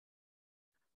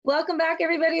Welcome back,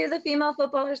 everybody, to the Female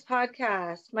Footballers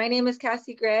Podcast. My name is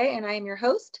Cassie Gray, and I am your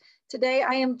host. Today,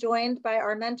 I am joined by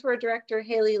our mentor director,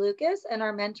 Haley Lucas, and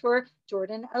our mentor,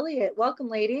 Jordan Elliott. Welcome,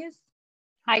 ladies.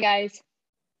 Hi, guys.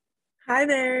 Hi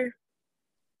there.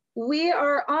 We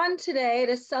are on today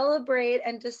to celebrate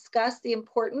and discuss the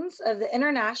importance of the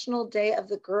International Day of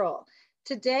the Girl.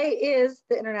 Today is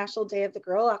the International Day of the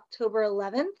Girl, October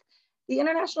 11th. The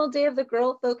International Day of the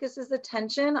Girl focuses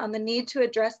attention on the need to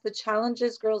address the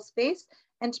challenges girls face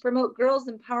and to promote girls'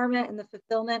 empowerment and the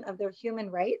fulfillment of their human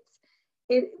rights.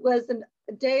 It was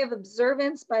a day of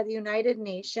observance by the United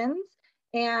Nations,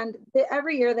 and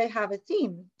every year they have a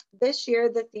theme. This year,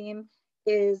 the theme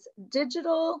is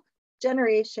digital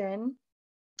generation,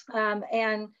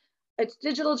 and it's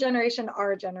digital generation,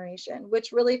 our generation,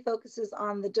 which really focuses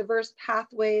on the diverse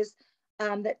pathways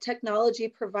that technology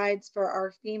provides for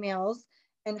our females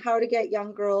and how to get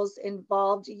young girls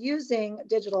involved using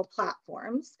digital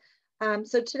platforms.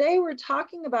 So today we're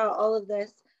talking about all of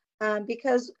this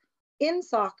because in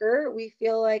soccer, we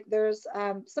feel like there's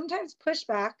sometimes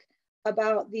pushback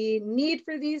about the need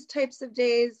for these types of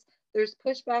days. There's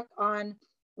pushback on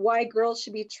why girls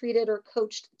should be treated or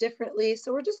coached differently.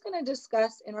 So we're just going to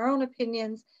discuss in our own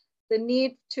opinions the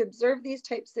need to observe these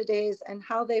types of days and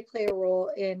how they play a role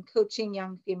in coaching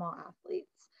young female athletes.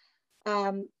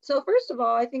 So first of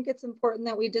all, I think it's important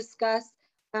that we discuss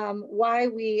why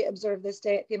we observe this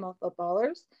day at Female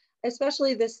Footballers,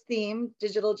 especially this theme,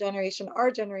 digital generation, our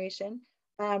generation.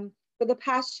 For the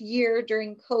past year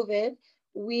during COVID,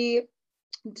 we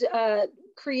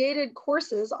created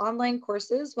courses, online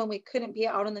courses, when we couldn't be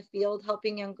out in the field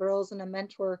helping young girls in a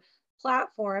mentor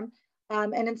platform.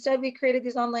 And instead, we created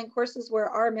these online courses where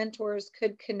our mentors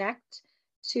could connect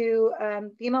to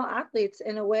female athletes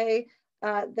in a way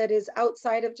that is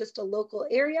outside of just a local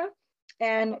area.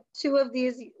 And two of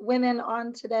these women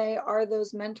on today are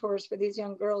those mentors for these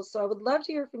young girls. So I would love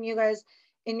to hear from you guys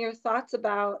in your thoughts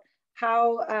about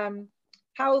how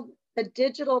a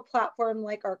digital platform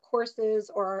like our courses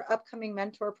or our upcoming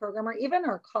mentor program, or even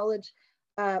our college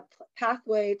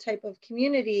pathway type of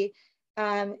community,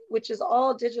 which is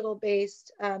all digital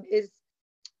based, is,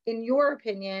 in your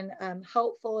opinion,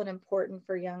 helpful and important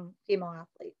for young female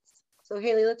athletes. So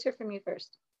Haley, let's hear from you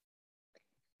first.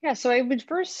 Yeah, so I would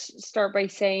first start by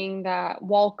saying that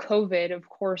while COVID, of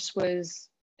course, was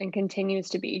and continues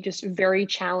to be just very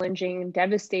challenging and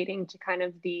devastating to kind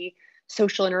of the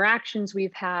social interactions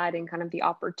we've had and kind of the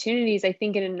opportunities, I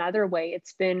think in another way,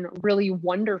 it's been really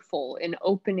wonderful in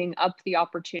opening up the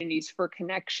opportunities for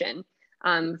connection.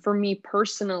 For me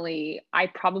personally, I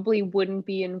probably wouldn't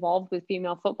be involved with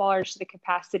female footballers to the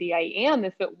capacity I am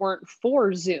if it weren't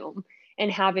for Zoom and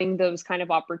having those kind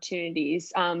of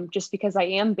opportunities, just because I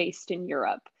am based in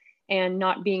Europe and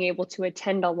not being able to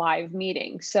attend a live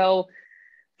meeting. So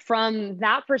from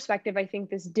that perspective, I think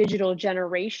this digital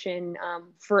generation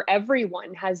for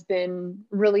everyone has been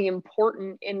really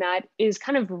important in that it has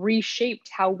kind of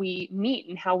reshaped how we meet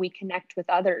and how we connect with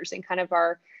others and kind of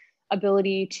our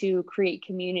ability to create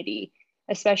community,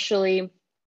 especially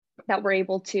that we're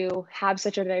able to have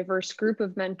such a diverse group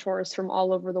of mentors from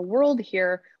all over the world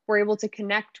here. We're able to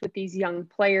connect with these young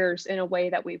players in a way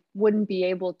that we wouldn't be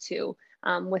able to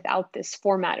without this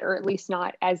format, or at least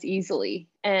not as easily.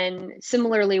 And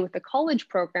similarly with the college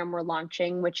program we're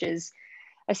launching, which is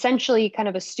essentially kind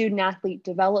of a student athlete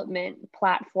development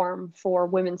platform for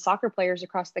women soccer players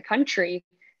across the country,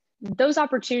 those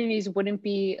opportunities wouldn't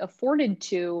be afforded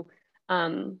to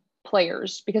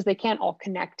players because they can't all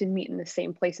connect and meet in the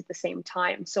same place at the same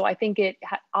time. So I think it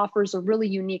offers a really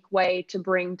unique way to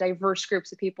bring diverse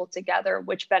groups of people together,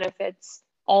 which benefits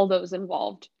all those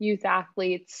involved, youth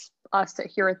athletes, us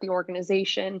here at the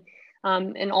organization,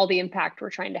 and all the impact we're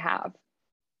trying to have.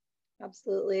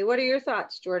 Absolutely. What are your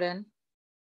thoughts, Jordan?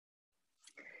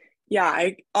 Yeah,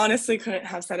 I honestly couldn't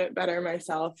have said it better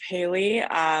myself, Haley.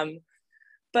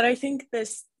 But I think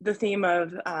the theme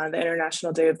of the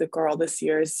International Day of the Girl this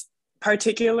year is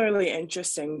particularly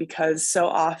interesting because so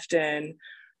often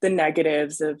the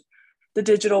negatives of the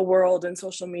digital world and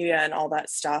social media and all that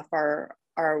stuff are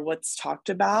what's talked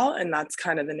about, and that's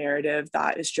kind of the narrative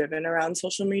that is driven around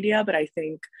social media. But I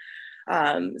think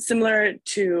similar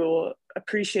to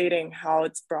appreciating how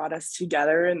it's brought us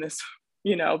together in this,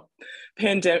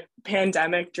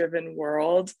 pandemic driven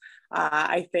world,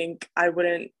 I think I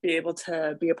wouldn't be able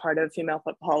to be a part of Female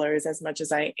Footballers as much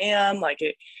as I am. Like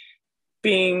it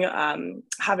being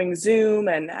having Zoom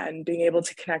and being able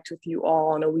to connect with you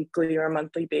all on a weekly or a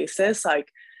monthly basis, like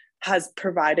has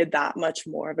provided that much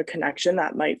more of a connection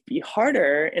that might be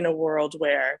harder in a world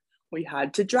where we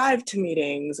had to drive to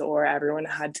meetings, or everyone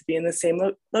had to be in the same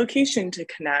location to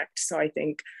connect. So I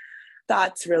think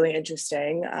that's really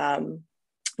interesting.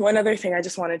 One other thing I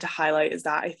just wanted to highlight is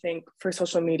that I think for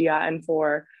social media and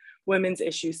for women's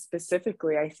issues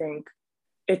specifically, I think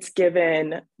it's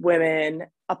given women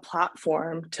a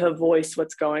platform to voice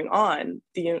what's going on,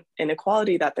 the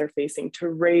inequality that they're facing, to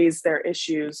raise their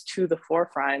issues to the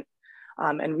forefront.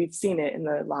 And we've seen it in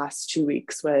the last 2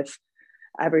 weeks with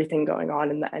everything going on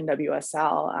in the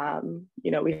NWSL.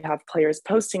 We have players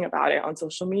posting about it on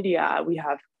social media. We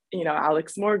have,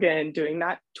 Alex Morgan doing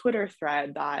that Twitter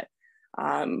thread that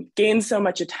gained so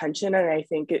much attention. And I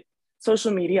think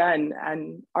social media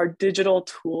and our digital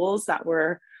tools that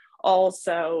we're all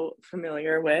so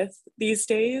familiar with these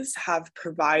days have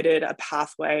provided a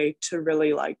pathway to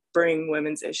really bring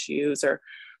women's issues or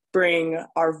bring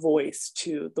our voice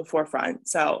to the forefront.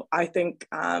 So I think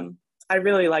I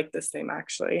really like this theme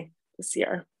actually this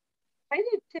year. I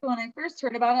did too. When I first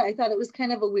heard about it, I thought it was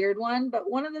kind of a weird one, but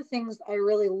one of the things I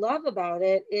really love about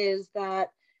it is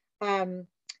that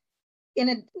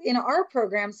in our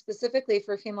program, specifically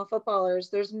for female footballers,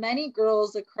 there's many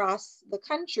girls across the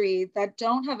country that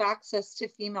don't have access to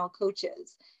female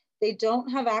coaches. They don't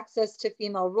have access to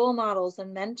female role models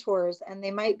and mentors, and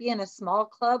they might be in a small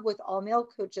club with all male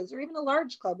coaches, or even a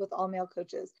large club with all male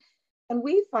coaches. And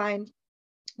we find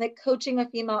that coaching a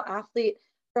female athlete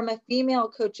from a female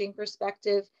coaching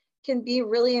perspective can be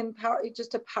really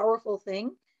just a powerful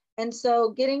thing. And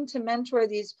so getting to mentor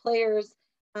these players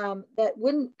that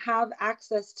wouldn't have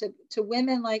access to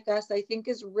women like us, I think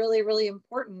is really, really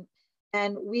important.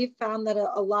 And we've found that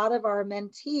a lot of our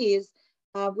mentees,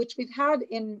 which we've had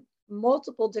in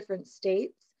multiple different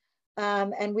states,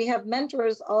 and we have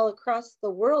mentors all across the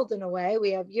world in a way.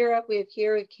 We have Europe, we have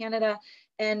here, we have Canada,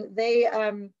 and they,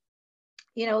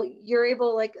 you're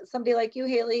able, like somebody like you,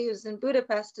 Haley, who's in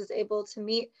Budapest, is able to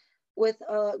meet with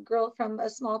a girl from a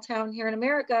small town here in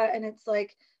America. And it's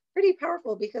pretty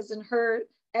powerful because in her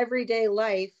everyday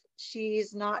life,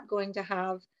 she's not going to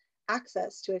have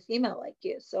access to a female like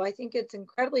you. So I think it's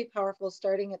incredibly powerful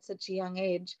starting at such a young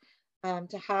age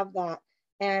to have that.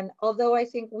 And although I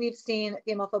think we've seen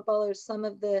female footballers, some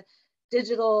of the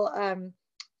digital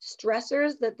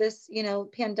stressors that this,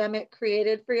 pandemic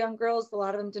created for young girls, a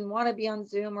lot of them didn't want to be on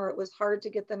Zoom, or it was hard to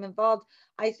get them involved.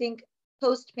 I think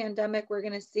post-pandemic, we're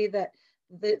going to see that,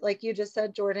 like you just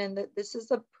said, Jordan, that this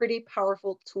is a pretty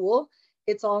powerful tool.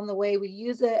 It's all in the way we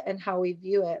use it and how we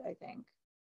view it, I think.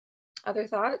 Other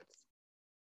thoughts?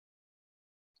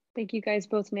 I think you guys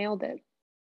both nailed it.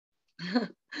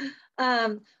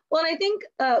 Well, I think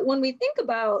when we think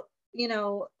about,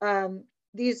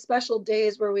 these special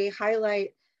days where we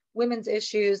highlight women's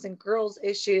issues and girls'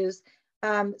 issues,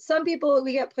 some people,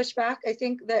 we get pushback. I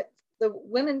think that the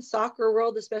women's soccer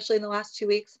world, especially in the last 2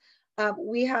 weeks,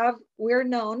 we're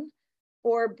known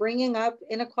for bringing up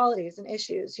inequalities and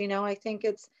issues. I think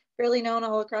it's fairly known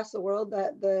all across the world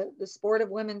that the sport of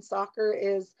women's soccer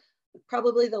is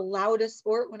probably the loudest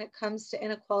sport when it comes to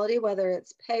inequality, whether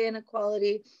it's pay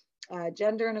inequality,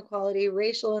 gender inequality,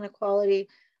 racial inequality.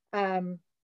 And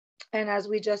as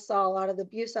we just saw, a lot of the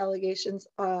abuse allegations,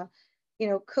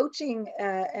 coaching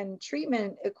and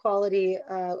treatment equality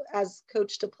as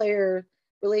coach to player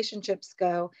relationships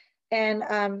go. And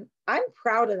I'm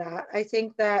proud of that. I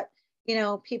think that,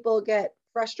 people get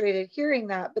frustrated hearing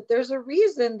that, but there's a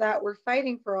reason that we're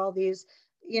fighting for all these,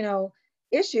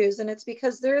 issues. And it's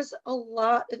because there's a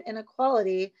lot of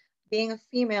inequality being a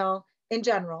female in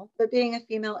general, but being a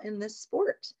female in this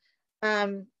sport.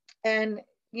 And,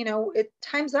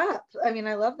 time's up. I mean,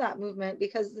 I love that movement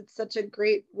because it's such a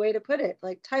great way to put it.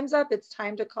 Time's up. It's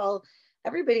time to call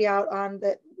everybody out on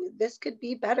that. This could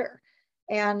be better.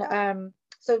 And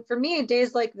so for me,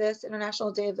 days like this,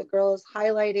 International Day of the Girl, is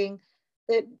highlighting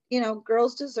that,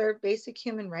 girls deserve basic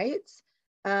human rights.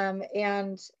 And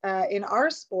in our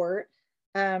sport,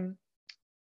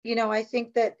 I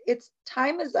think that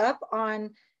time is up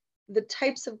on the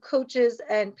types of coaches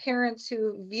and parents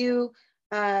who view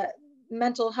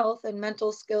mental health and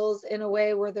mental skills in a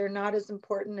way where they're not as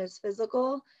important as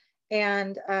physical.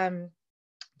 And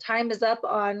time is up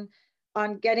on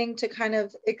getting to kind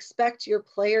of expect your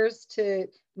players to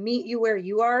meet you where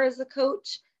you are as a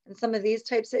coach and some of these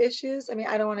types of issues. I mean,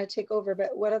 I don't want to take over,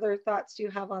 but what other thoughts do you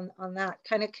have on that?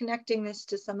 Kind of connecting this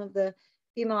to some of the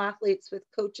female athletes with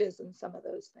coaches and some of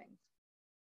those things.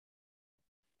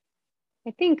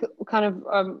 I think kind of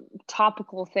a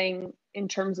topical thing in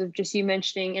terms of just you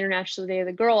mentioning International Day of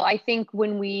the Girl. I think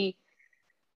when we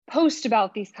post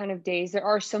about these kind of days, there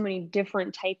are so many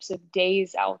different types of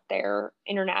days out there,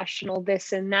 international,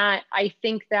 this and that. I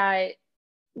think that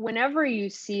whenever you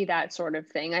see that sort of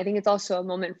thing, I think it's also a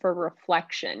moment for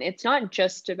reflection. It's not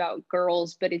just about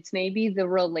girls, but it's maybe the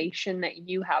relation that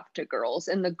you have to girls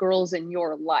and the girls in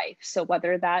your life. So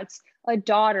whether that's a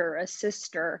daughter, a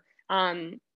sister,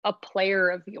 a player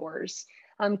of yours,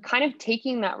 kind of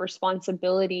taking that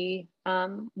responsibility,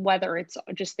 whether it's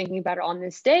just thinking about it on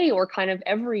this day or kind of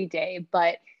every day,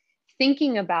 but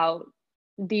thinking about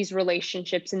these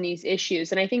relationships and these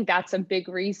issues. And I think that's a big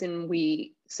reason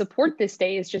we support this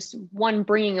day, is just one,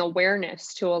 bringing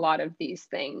awareness to a lot of these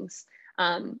things,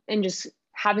 and just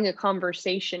having a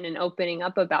conversation and opening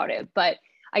up about it. But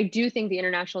I do think the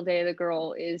International Day of the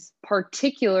Girl is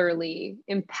particularly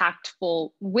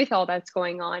impactful with all that's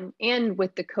going on and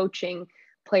with the coaching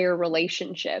player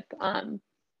relationship. And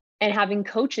having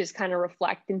coaches kind of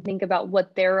reflect and think about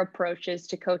what their approach is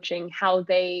to coaching, how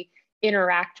they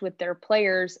interact with their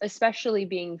players, especially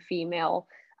being female,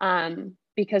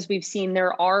 because we've seen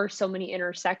there are so many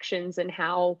intersections in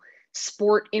how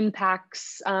sport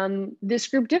impacts this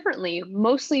group differently,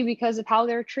 mostly because of how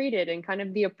they're treated and kind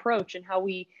of the approach and how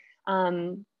we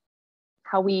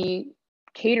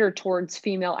cater towards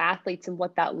female athletes and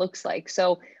what that looks like.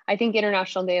 So I think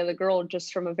International Day of the Girl,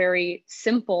 just from a very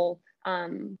simple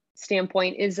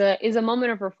standpoint, is a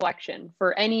moment of reflection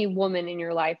for any woman in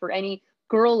your life or any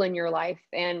girl in your life.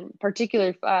 And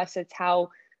particularly for us, it's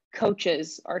how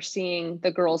coaches are seeing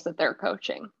the girls that they're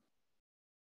coaching.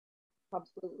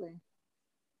 Absolutely.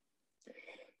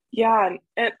 Yeah,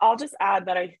 and I'll just add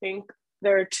that I think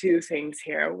there are two things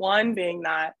here. One being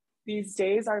that these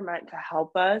days are meant to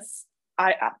help us,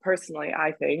 I personally,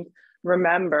 I think,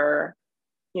 remember,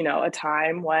 a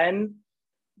time when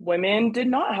women did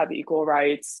not have equal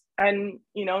rights. And,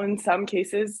 in some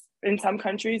cases, in some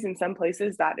countries, in some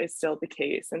places, that is still the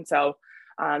case. And so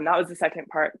that was the second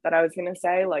part that I was going to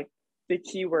say. Like, the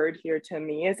key word here to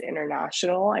me is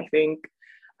international. I think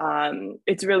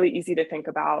it's really easy to think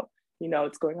about,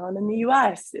 what's going on in the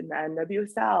US, in the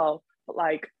NWSL. But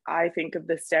like, I think of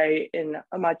this day in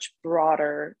a much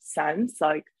broader sense,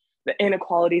 like the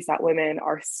inequalities that women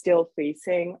are still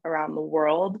facing around the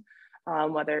world,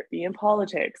 whether it be in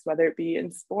politics, whether it be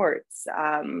in sports.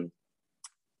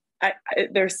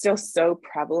 They're still so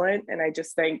prevalent. And I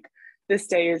just think this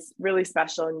day is really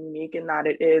special and unique in that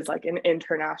it is like an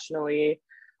internationally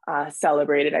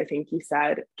celebrated. I think you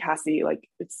said, Cassie, like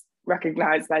it's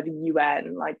recognized by the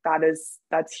UN. Like that's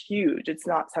huge. It's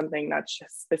not something that's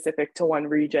just specific to one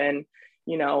region,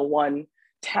 one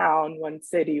town, one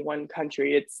city, one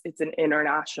country. It's an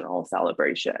international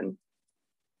celebration.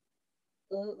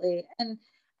 Absolutely. And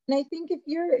I think if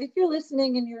you're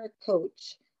listening and you're a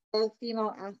coach of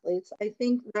female athletes, I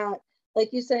think that,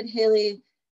 like you said, Haley,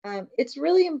 it's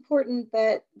really important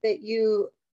that you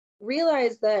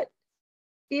realize that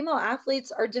female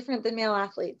athletes are different than male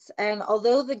athletes. And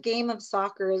although the game of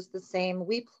soccer is the same,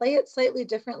 we play it slightly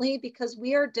differently because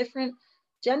we are different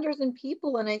genders and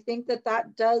people. And I think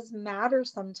that does matter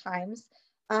sometimes.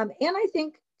 And I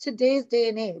think today's day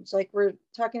and age, like we're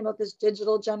talking about this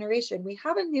digital generation, we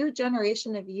have a new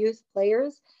generation of youth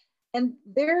players, and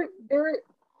their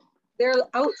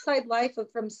outside life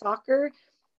from soccer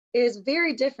is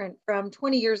very different from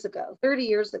 20 years ago, 30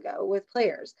 years ago with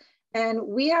players. And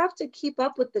we have to keep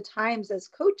up with the times as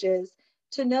coaches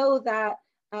to know that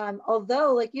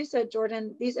although, like you said,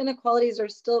 Jordan, these inequalities are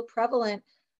still prevalent,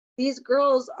 these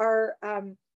girls are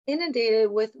inundated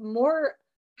with more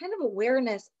kind of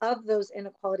awareness of those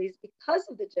inequalities because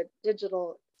of the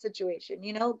digital situation.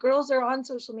 Girls are on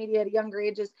social media at younger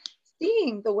ages,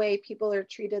 seeing the way people are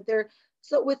treated.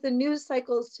 So with the news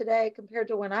cycles today compared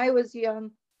to when I was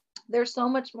young, they're so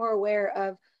much more aware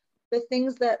of the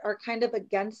things that are kind of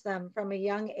against them from a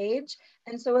young age.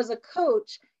 And so as a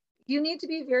coach, you need to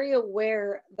be very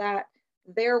aware that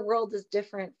their world is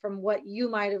different from what you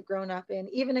might have grown up in,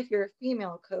 even if you're a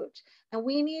female coach. And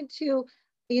we need to,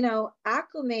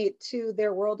 acclimate to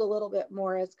their world a little bit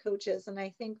more as coaches. And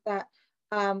I think that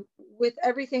with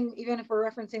everything, even if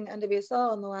we're referencing the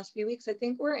NWSL in the last few weeks, I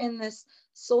think we're in this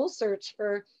soul search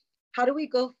for how do we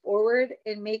go forward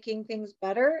in making things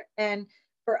better. And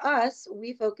for us,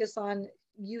 we focus on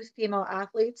youth female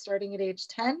athletes starting at age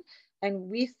 10. And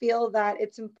we feel that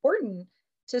it's important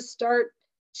to start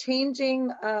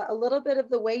changing a little bit of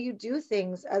the way you do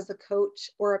things as a coach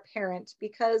or a parent,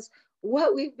 because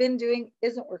what we've been doing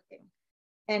isn't working.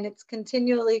 And it's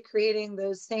continually creating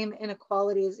those same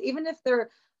inequalities, even if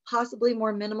they're possibly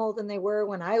more minimal than they were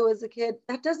when I was a kid.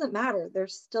 That doesn't matter. They're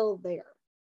still there.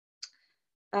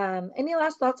 Any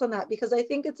last thoughts on that? Because I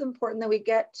think it's important that we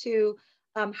get to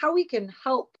how we can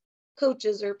help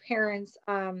coaches or parents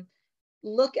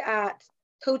look at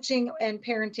coaching and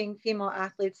parenting female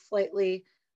athletes slightly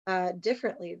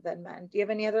differently than men. Do you have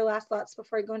any other last thoughts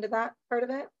before I go into that part of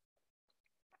it?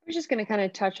 I was just going to kind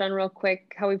of touch on real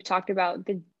quick how we've talked about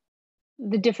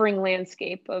the differing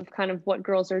landscape of kind of what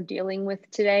girls are dealing with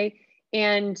today.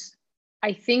 And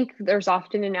I think there's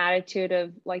often an attitude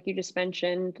of, like you just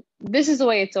mentioned, this is the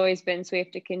way it's always been, so we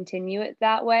have to continue it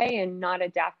that way and not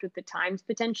adapt with the times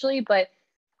potentially. But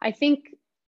I think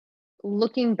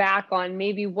looking back on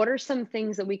maybe what are some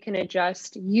things that we can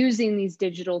adjust using these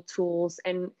digital tools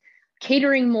and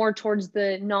catering more towards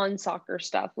the non-soccer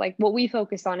stuff. Like what we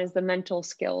focus on is the mental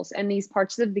skills and these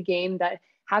parts of the game that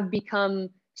have become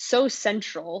so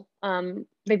central.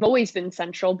 They've always been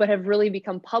central, but have really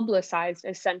become publicized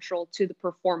as central to the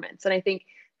performance. And I think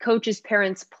coaches,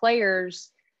 parents,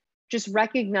 players, just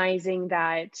recognizing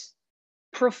that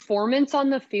performance on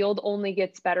the field only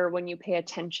gets better when you pay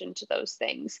attention to those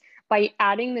things. By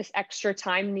adding this extra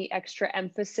time, the extra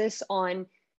emphasis on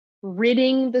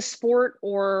ridding the sport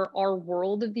or our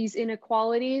world of these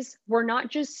inequalities, we're not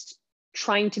just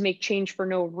trying to make change for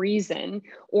no reason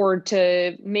or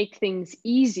to make things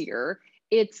easier.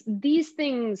 It's these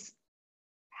things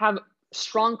have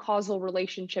strong causal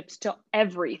relationships to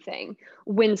everything.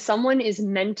 When someone is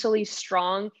mentally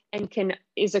strong and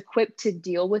is equipped to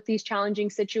deal with these challenging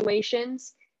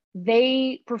situations,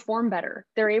 they perform better.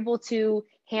 They're able to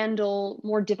handle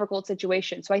more difficult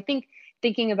situations. So I think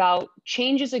thinking about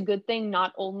change is a good thing,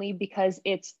 not only because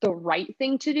it's the right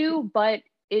thing to do, but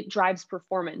it drives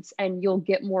performance and you'll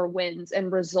get more wins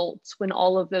and results when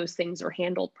all of those things are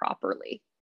handled properly.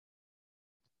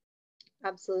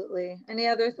 Absolutely. Any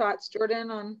other thoughts, Jordan,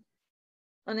 on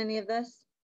any of this?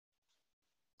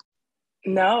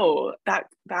 No, that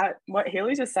what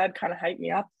Haley just said kind of hyped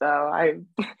me up though. I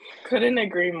couldn't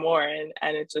agree more. And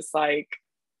it's just like,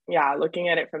 yeah, looking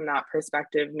at it from that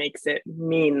perspective makes it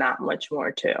mean that much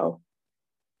more too.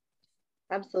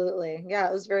 Absolutely. Yeah,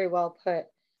 it was very well put.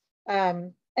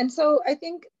 And so I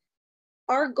think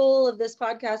our goal of this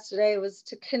podcast today was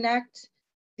to connect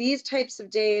these types of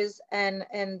days and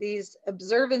these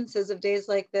observances of days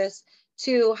like this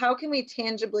to how can we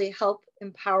tangibly help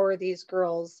empower these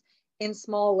girls in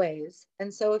small ways.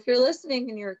 And so if you're listening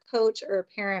and you're a coach or a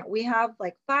parent, we have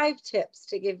like 5 tips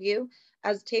to give you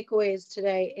as takeaways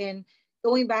today in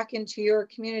going back into your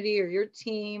community or your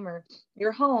team or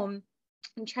your home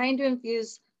and trying to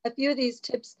infuse a few of these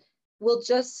tips will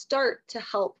just start to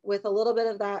help with a little bit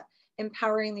of that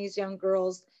empowering these young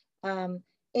girls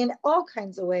in all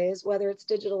kinds of ways, whether it's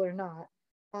digital or not.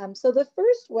 So the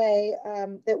first way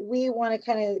that we want to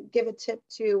kind of give a tip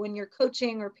to when you're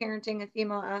coaching or parenting a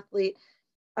female athlete,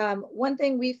 one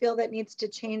thing we feel that needs to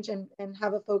change and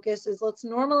have a focus is let's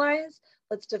normalize,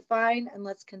 let's define, and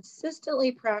let's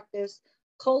consistently practice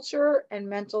culture and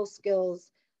mental skills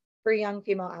for young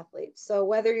female athletes. So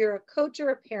whether you're a coach or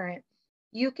a parent,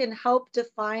 you can help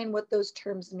define what those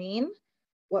terms mean,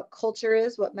 what culture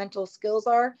is, what mental skills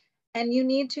are, and you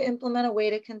need to implement a way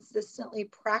to consistently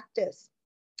practice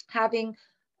having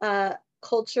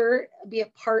culture be a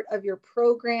part of your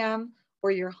program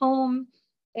or your home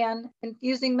and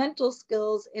infusing mental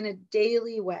skills in a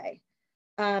daily way.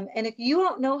 And if you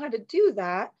don't know how to do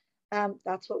that,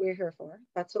 that's what we're here for.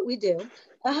 That's what we do.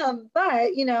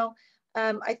 But, you know,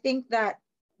 I think that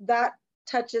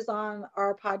touches on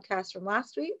our podcast from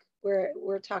last week, where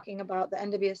we're talking about the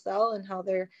NWSL and how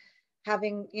they're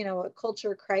having, you know, a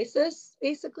culture crisis,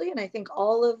 basically. And I think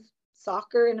all of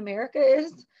soccer in America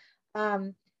is.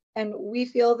 And we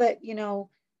feel that, you know,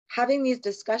 having these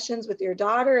discussions with your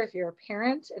daughter, if you're a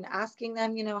parent, and asking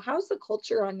them, you know, how's the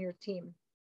culture on your team?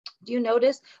 Do you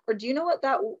notice, or do you know what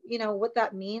that, you know, what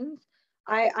that means?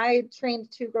 I trained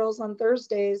 2 girls on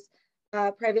Thursdays,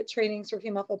 private trainings for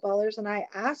female footballers, and I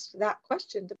asked that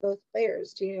question to both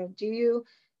players. Do you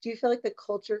feel like the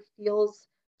culture feels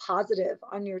positive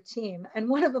on your team? And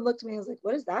one of them looked at me and was like,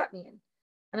 what does that mean?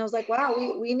 And I was like,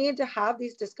 wow, we need to have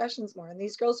these discussions more. And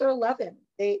these girls are 11.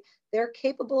 They're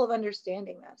capable of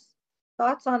understanding this.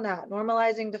 Thoughts on that?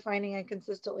 Normalizing, defining, and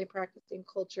consistently practicing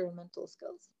culture and mental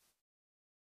skills.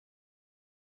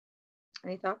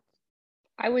 Any thoughts?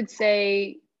 I would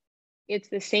say it's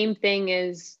the same thing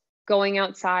as going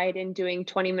outside and doing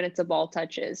 20 minutes of ball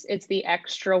touches. It's the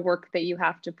extra work that you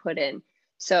have to put in.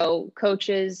 So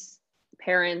coaches,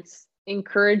 parents,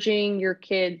 encouraging your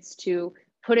kids to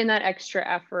put in that extra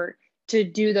effort to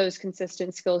do those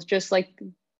consistent skills, just like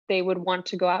they would want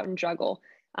to go out and juggle.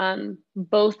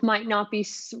 Both might not be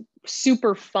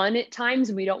super fun at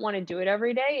times. We don't want to do it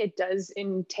every day. It does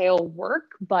entail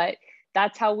work, but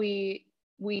that's how we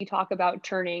talk about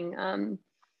turning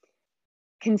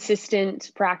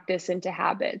consistent practice into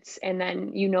habits, and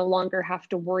then you no longer have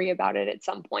to worry about it at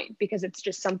some point because it's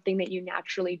just something that you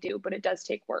naturally do, but it does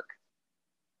take work.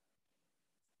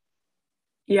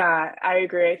 Yeah, I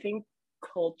agree. I think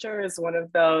culture is one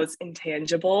of those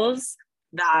intangibles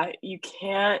that you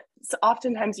can't, so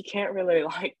oftentimes you can't really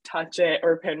like touch it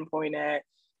or pinpoint it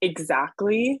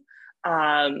exactly.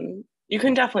 You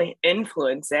can definitely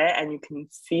influence it and you can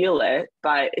feel it,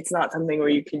 but it's not something where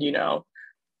you can,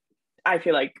 I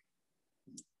feel like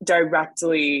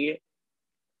directly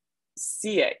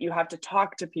see it. You have to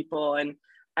talk to people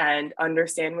and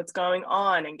understand what's going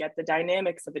on and get the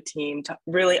dynamics of a team to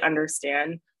really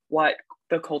understand what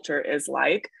the culture is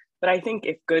like. But I think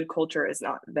if good culture is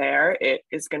not there, it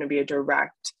is going to be it's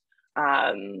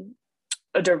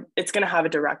going to have a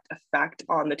direct effect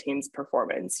on the team's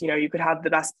performance. You could have the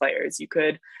best players, you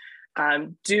could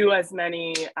do as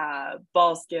many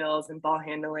ball skills and ball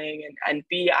handling and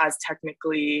be as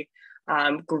technically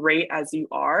great as you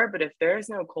are. But if there's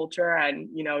no culture and,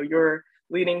 your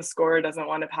leading scorer doesn't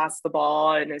want to pass the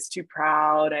ball and is too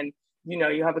proud, and,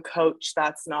 you have a coach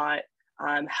that's not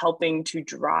helping to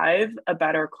drive a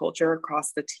better culture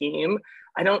across the team,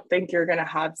 I don't think you're going to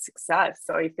have success.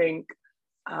 So I think,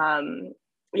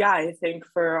 I think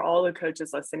for all the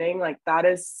coaches listening, like that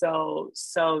is so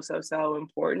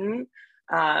important.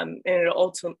 And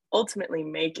it'll ultimately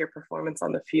make your performance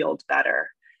on the field better.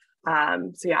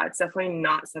 It's definitely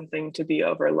not something to be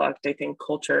overlooked. I think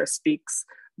culture speaks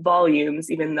volumes,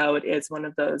 even though it is one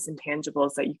of those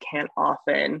intangibles that you can't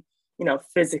often,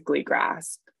 physically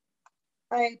grasp.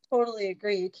 I totally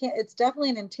agree. You can't, it's definitely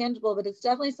an intangible, but it's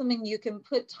definitely something you can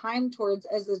put time towards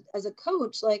as a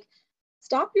coach. Like,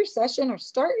 stop your session or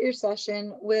start your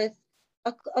session with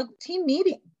a team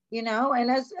meeting,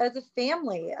 and as a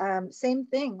family, same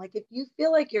thing. Like, if you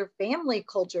feel like your family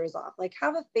culture is off, like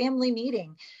have a family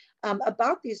meeting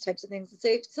about these types of things and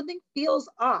say if something feels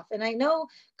off. And I know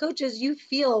coaches, you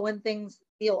feel when things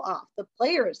feel off. The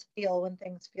players feel when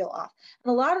things feel off.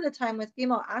 And a lot of the time with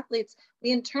female athletes,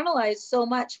 we internalize so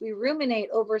much, we ruminate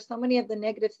over so many of the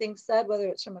negative things said, whether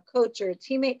it's from a coach or a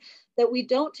teammate, that we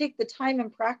don't take the time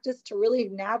and practice to really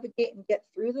navigate and get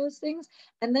through those things.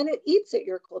 And then it eats at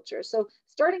your culture. So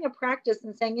starting a practice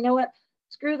and saying, you know what,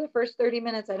 screw the first 30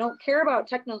 minutes. I don't care about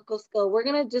technical skill. We're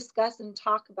going to discuss and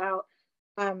talk about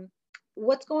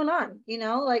what's going on,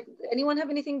 like, anyone have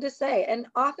anything to say? And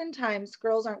oftentimes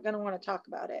girls aren't going to want to talk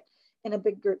about it in a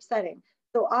big group setting.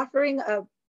 So offering a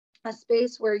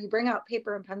space where you bring out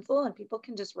paper and pencil and people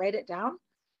can just write it down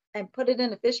and put it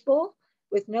in a fishbowl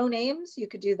with no names, you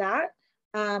could do that.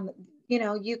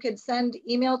 You could send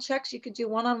email checks, you could do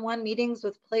one-on-one meetings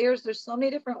with players. There's so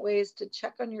many different ways to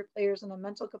check on your players in a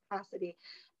mental capacity.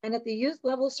 And at the youth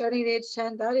level, starting at age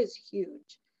 10, that is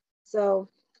huge. So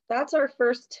that's our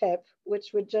first tip,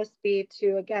 which would just be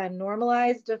to, again,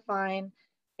 normalize, define,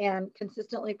 and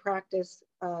consistently practice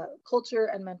culture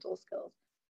and mental skills.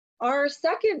 Our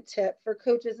second tip for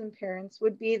coaches and parents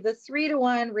would be the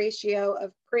 3-to-1 ratio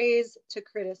of praise to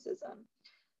criticism.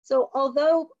 So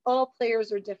although all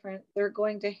players are different, they're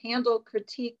going to handle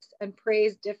critiques and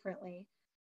praise differently.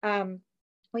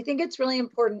 We think it's really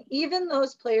important, even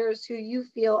those players who you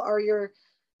feel are your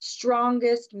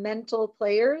strongest mental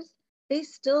players, they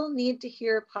still need to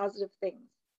hear positive things.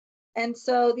 And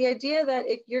so the idea that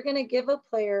if you're going to give a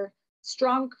player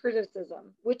strong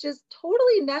criticism, which is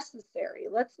totally necessary,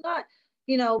 let's not,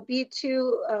 be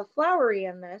too flowery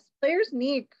in this. Players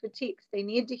need critiques. They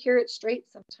need to hear it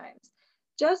straight sometimes.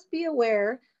 Just be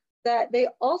aware that they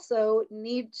also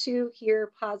need to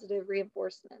hear positive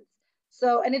reinforcements.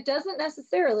 So, and it doesn't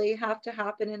necessarily have to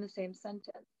happen in the same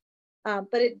sentence.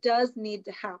 But it does need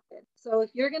to happen. So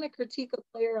if you're going to critique a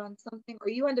player on something, or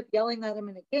you end up yelling at them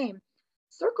in a game,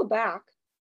 circle back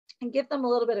and give them a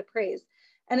little bit of praise.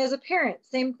 And as a parent,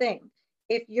 same thing.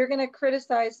 If you're going to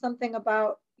criticize something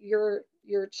about your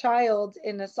child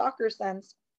in a soccer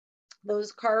sense,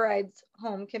 those car rides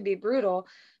home can be brutal.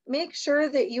 Make sure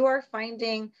that you are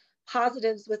finding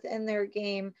positives within their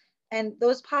game. And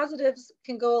those positives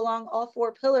can go along all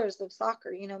 4 pillars of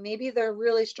soccer. Maybe they're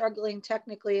really struggling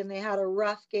technically and they had a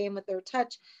rough game with their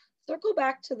touch. Circle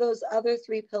back to those other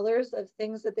 3 pillars of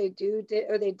things that they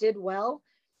did well,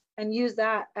 and use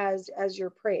that as your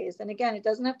praise. And again, it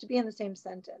doesn't have to be in the same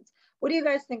sentence. What do you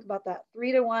guys think about that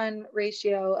 3-to-1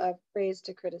 ratio of praise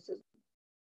to criticism?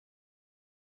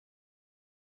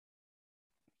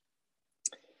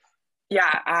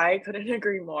 Yeah, I couldn't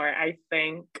agree more. I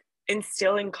think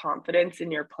instilling confidence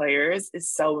in your players is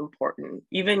so important,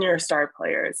 even your star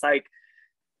players. Like,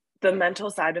 the mental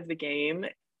side of the game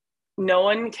no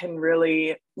one can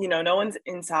really, no one's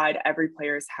inside every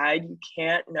player's head. You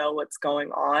can't know what's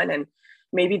going on. And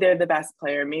maybe they're the best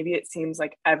player. Maybe it seems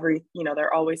like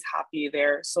they're always happy,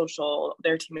 they're social,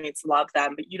 their teammates love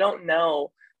them, but you don't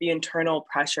know the internal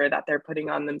pressure that they're putting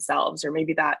on themselves, or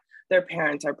maybe that their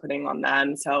parents are putting on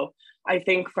them. So I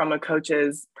think from a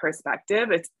coach's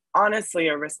perspective, it's honestly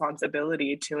a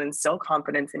responsibility to instill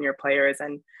confidence in your players.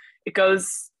 And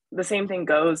the same thing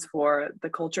goes for the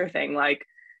culture thing. Like,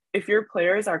 if your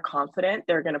players are confident,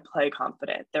 they're going to play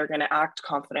confident. They're going to act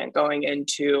confident going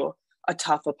into a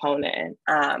tough opponent.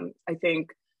 I think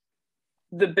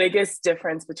the biggest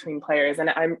difference between players, and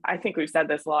I think we've said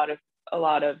this a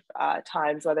lot of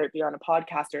times, whether it be on a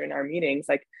podcast or in our meetings,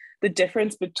 like the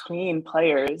difference between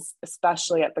players,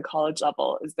 especially at the college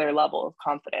level, is their level of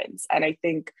confidence. And I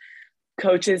think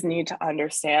coaches need to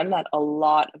understand that a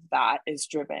lot of that is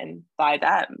driven by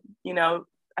them.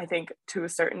 I think to a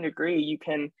certain degree, you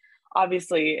can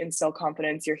obviously instill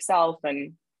confidence yourself,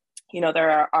 and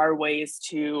there are ways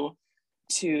to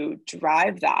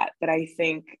drive that. But I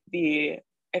think the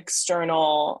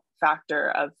external factor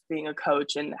of being a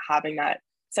coach and having that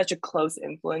such a close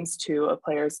influence to a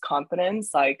player's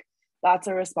confidence, like, that's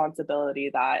a responsibility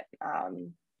that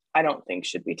I don't think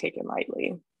should be taken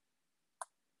lightly.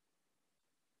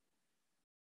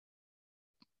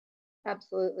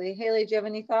 Absolutely. Haley, do you have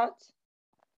any thoughts?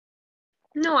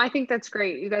 No, I think that's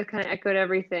great. You guys kind of echoed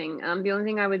everything. The only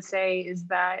thing I would say is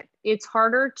that it's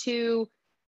harder to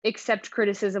accept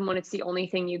criticism when it's the only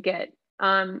thing you get.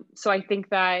 So I think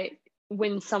that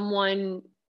when someone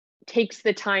takes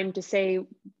the time to say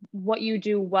what you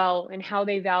do well and how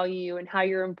they value you and how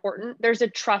you're important, there's a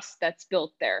trust that's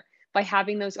built there by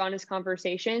having those honest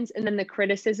conversations. And then the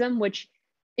criticism, which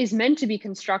is meant to be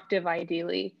constructive,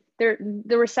 ideally,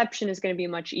 the reception is going to be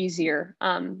much easier,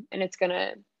 and it's going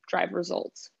to drive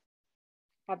results.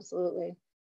 Absolutely.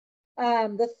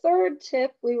 The third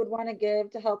tip we would want to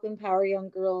give to help empower young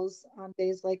girls on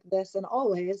days like this and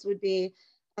always would be,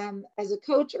 as a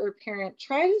coach or a parent,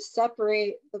 try to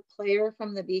separate the player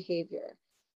from the behavior.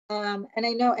 And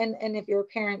I know, and if you're a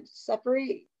parent,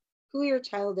 separate who your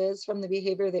child is from the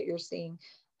behavior that you're seeing.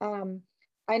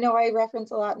 I know I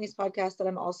reference a lot in these podcasts that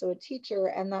I'm also a teacher,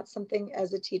 and that's something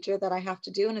as a teacher that I have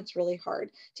to do, and it's really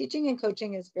hard. Teaching and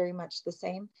coaching is very much the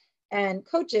same. And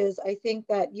coaches, I think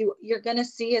that you're going to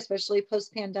see, especially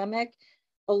post-pandemic,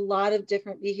 a lot of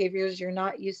different behaviors you're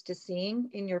not used to seeing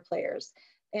in your players.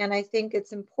 And I think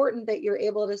it's important that you're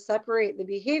able to separate the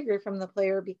behavior from the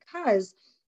player, because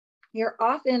you're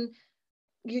often,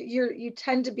 you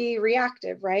tend to be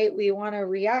reactive, right? We want to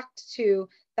react to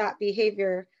that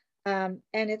behavior. And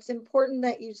it's important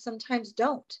that you sometimes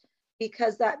don't,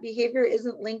 because that behavior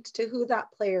isn't linked to who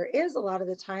that player is a lot of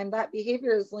the time. That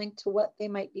behavior is linked to what they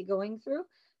might be going through.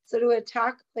 So to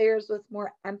attack players with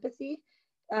more empathy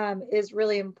is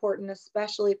really important,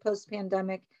 especially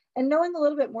post-pandemic, and knowing a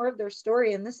little bit more of their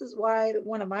story. And this is why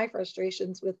one of my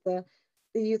frustrations with the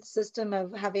youth system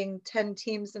of having 10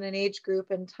 teams in an age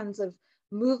group and tons of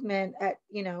movement at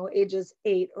ages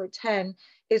 8 or 10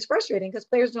 is frustrating, because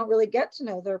players don't really get to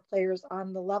know their players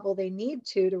on the level they need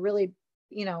to really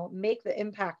make the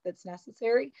impact that's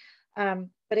necessary. But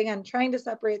again, trying to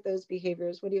separate those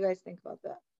behaviors. What do you guys think about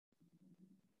that?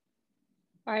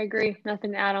 I agree.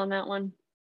 Nothing to add on that one.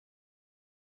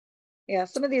 Yeah,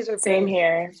 some of these are same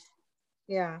here.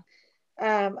 Yeah.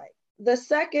 The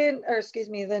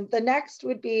next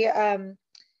would be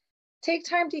take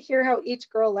time to hear how each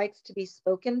girl likes to be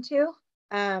spoken to.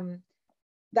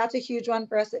 That's a huge one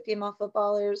for us at Female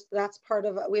Footballers. That's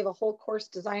we have a whole course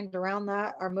designed around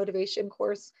that, our motivation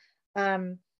course.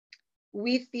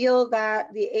 We feel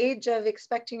that the age of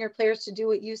expecting your players to do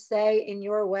what you say in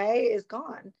your way is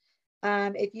gone.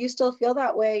 If you still feel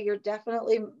that way, you're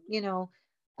definitely,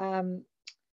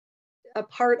 a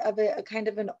part of a kind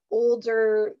of an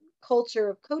older culture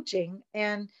of coaching.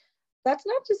 And that's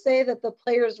not to say that the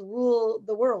players rule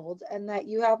the world and that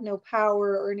you have no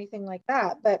power or anything like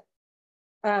that, but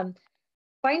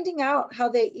finding out how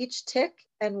they each tick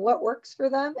and what works for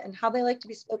them and how they like to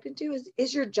be spoken to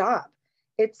is your job.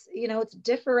 It's, it's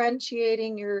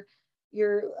differentiating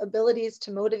your abilities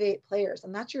to motivate players,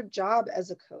 and that's your job as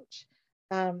a coach.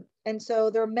 And so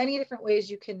there are many different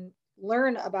ways you can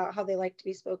learn about how they like to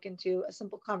be spoken to. A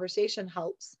simple conversation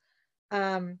helps.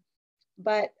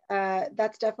 But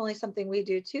that's definitely something we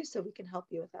do too, so we can help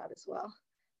you with that as well.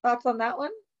 Thoughts on that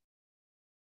one?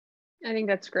 I think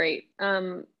that's great.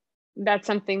 That's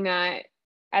something that,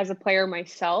 as a player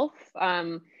myself,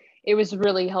 it was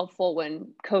really helpful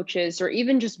when coaches or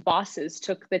even just bosses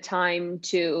took the time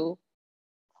to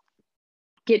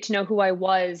get to know who I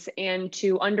was and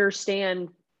to understand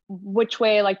which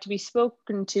way I like to be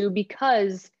spoken to,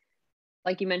 because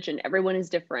like you mentioned, everyone is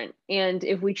different. And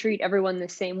if we treat everyone the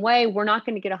same way, we're not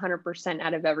going to get 100%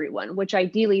 out of everyone, which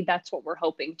ideally that's what we're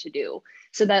hoping to do.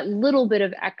 So that little bit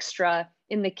of extra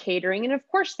in the catering. And of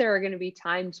course, there are going to be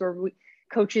times where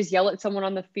coaches yell at someone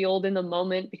on the field in the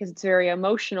moment because it's very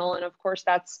emotional. And of course,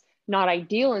 that's not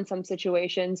ideal in some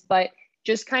situations, but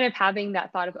just kind of having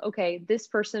that thought of, okay, this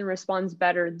person responds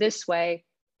better this way.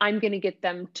 I'm going to get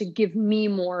them to give me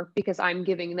more because I'm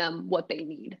giving them what they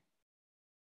need.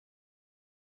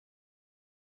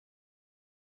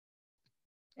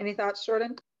 Any thoughts,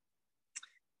 Jordan?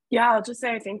 Yeah, I'll just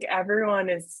say I think everyone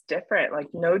is different. Like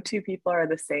no two people are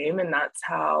the same, and that's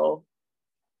how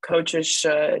coaches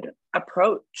should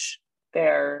approach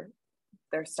their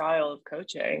style of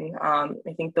coaching.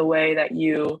 I think the way that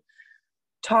you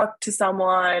talk to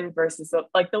someone versus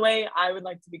like the way I would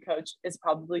like to be coached is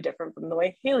probably different from the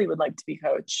way Haley would like to be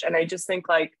coached. And I just think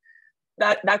like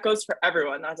that goes for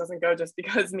everyone. That doesn't go just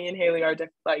because me and Haley are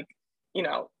like, you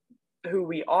know, who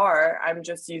we are. I'm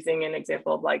just using an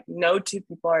example of like no two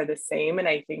people are the same, and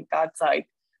I think that's like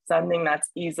something that's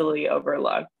easily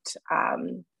overlooked.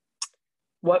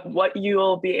 What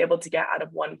you'll be able to get out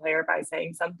of one player by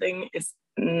saying something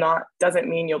doesn't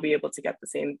mean you'll be able to get the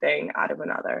same thing out of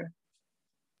another.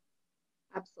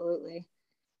 Absolutely.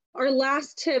 Our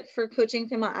last tip for coaching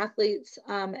female athletes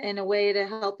and a way to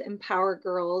help empower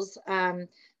girls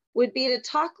would be to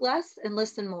talk less and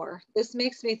listen more. This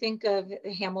makes me think of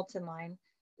the Hamilton line,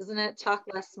 isn't it? Talk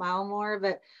less, smile more,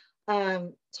 but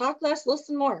talk less,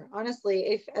 listen more. Honestly,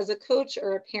 if as a coach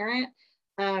or a parent,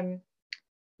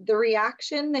 the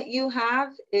reaction that you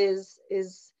have is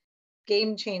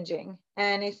game changing.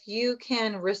 And if you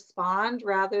can respond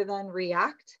rather than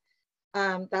react,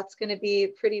 that's going to be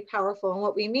pretty powerful. And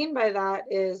what we mean by that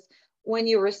is when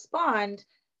you respond,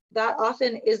 that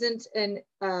often isn't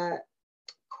a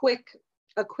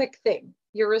quick thing.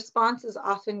 Your response is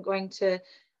often going to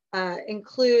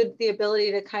include the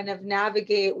ability to kind of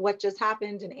navigate what just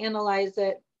happened and analyze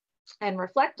it and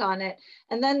reflect on it.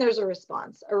 And then there's a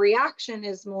response. A reaction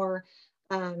is more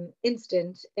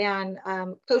instant, and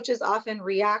coaches often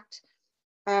react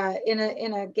in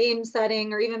a game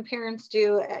setting, or even parents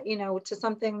do, you know, to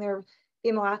something their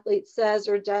female athlete says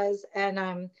or does.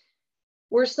 And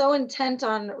we're so intent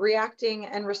on reacting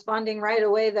and responding right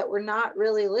away that we're not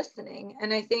really listening.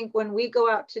 And I think when we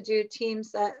go out to do team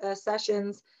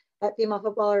sessions at Female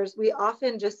Footballers, we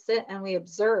often just sit and we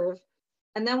observe.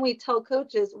 And then we tell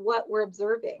coaches what we're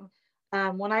observing.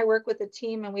 When I work with a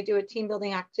team and we do a team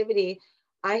building activity,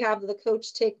 I have the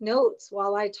coach take notes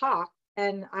while I talk.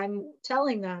 And I'm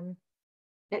telling them,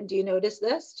 do you notice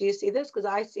this? Do you see this? Because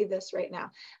I see this right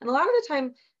now. And a lot of the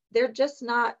time, they're just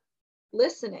not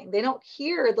listening. They don't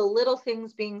hear the little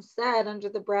things being said under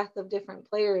the breath of different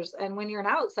players. And when you're an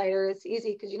outsider, it's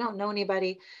easy because you don't know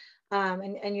anybody,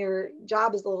 and your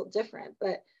job is a little different.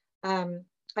 But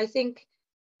I think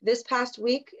this past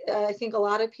week, I think a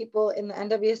lot of people in the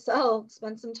NWSL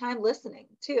spent some time listening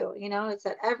too. You know, it's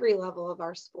at every level of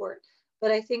our sport.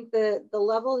 But I think the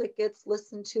level that gets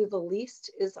listened to the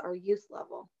least is our youth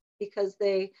level, because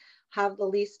they have the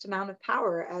least amount of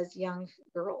power as young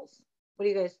girls. What do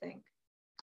you guys think?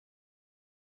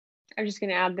 I'm just going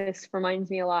to add, this reminds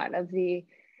me a lot of the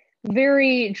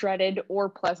very dreaded or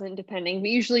pleasant, depending, but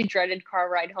usually dreaded car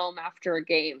ride home after a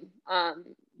game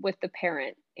with the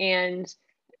parent. And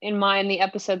in the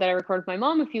episode that I recorded with my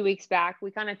mom a few weeks back,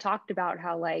 we kind of talked about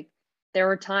how like there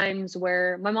were times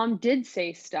where my mom did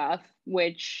say stuff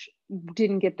which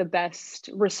didn't get the best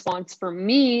response from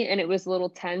me, and it was a little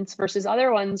tense, versus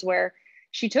other ones where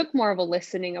she took more of a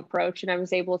listening approach and I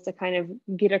was able to kind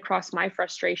of get across my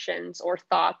frustrations or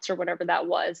thoughts or whatever that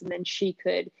was. And then she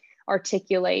could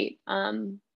articulate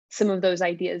some of those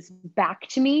ideas back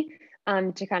to me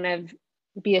to kind of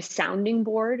be a sounding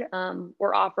board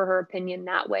or offer her opinion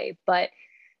that way. But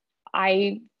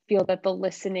I feel that the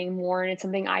listening more, and it's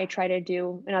something I try to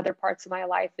do in other parts of my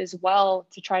life as well,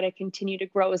 to try to continue to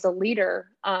grow as a leader,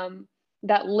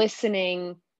 that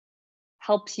listening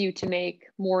helps you to make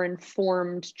more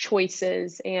informed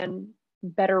choices and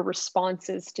better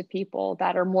responses to people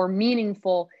that are more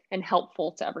meaningful and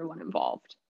helpful to everyone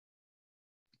involved.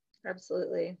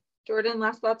 Absolutely. Jordan,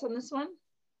 last thoughts on this one?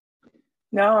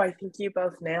 No, I think you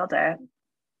both nailed it.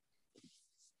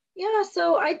 Yeah,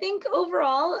 so I think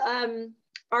overall,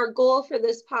 our goal for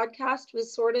this podcast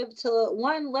was sort of to,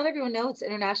 one, let everyone know it's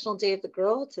International Day of the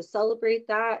Girl, to celebrate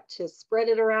that, to spread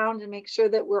it around and make sure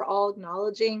that we're all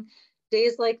acknowledging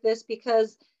days like this,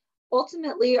 because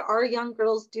ultimately our young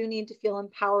girls do need to feel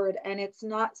empowered. And it's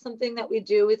not something that we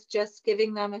do with just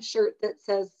giving them a shirt that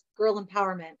says girl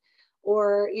empowerment.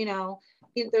 or,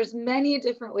 there's many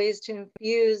different ways to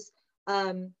infuse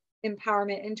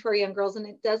empowerment into our young girls. And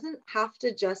it doesn't have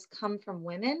to just come from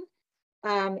women.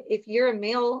 If you're a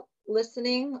male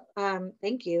listening,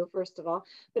 thank you, first of all.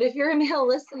 But if you're a male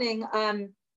listening,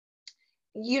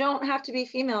 you don't have to be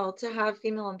female to have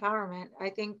female empowerment. I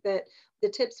think that the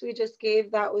tips we just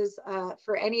gave, that was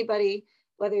for anybody,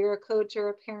 whether you're a coach or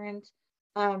a parent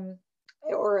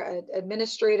or an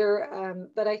administrator.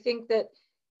 But I think that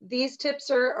these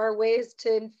tips are ways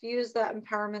to infuse that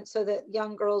empowerment so that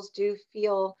young girls do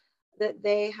feel that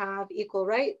they have equal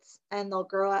rights, and they'll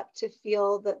grow up to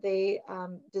feel that they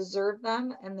deserve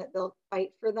them and that they'll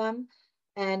fight for them.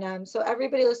 And so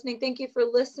everybody listening, thank you for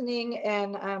listening.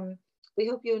 And we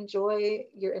hope you enjoy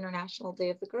your International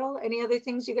Day of the Girl. Any other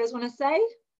things you guys want to say?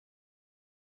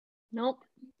 Nope.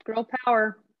 Girl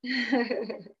power.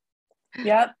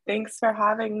 Yep. Thanks for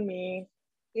having me.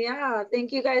 Yeah.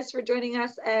 Thank you guys for joining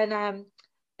us. And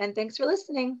thanks for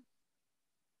listening.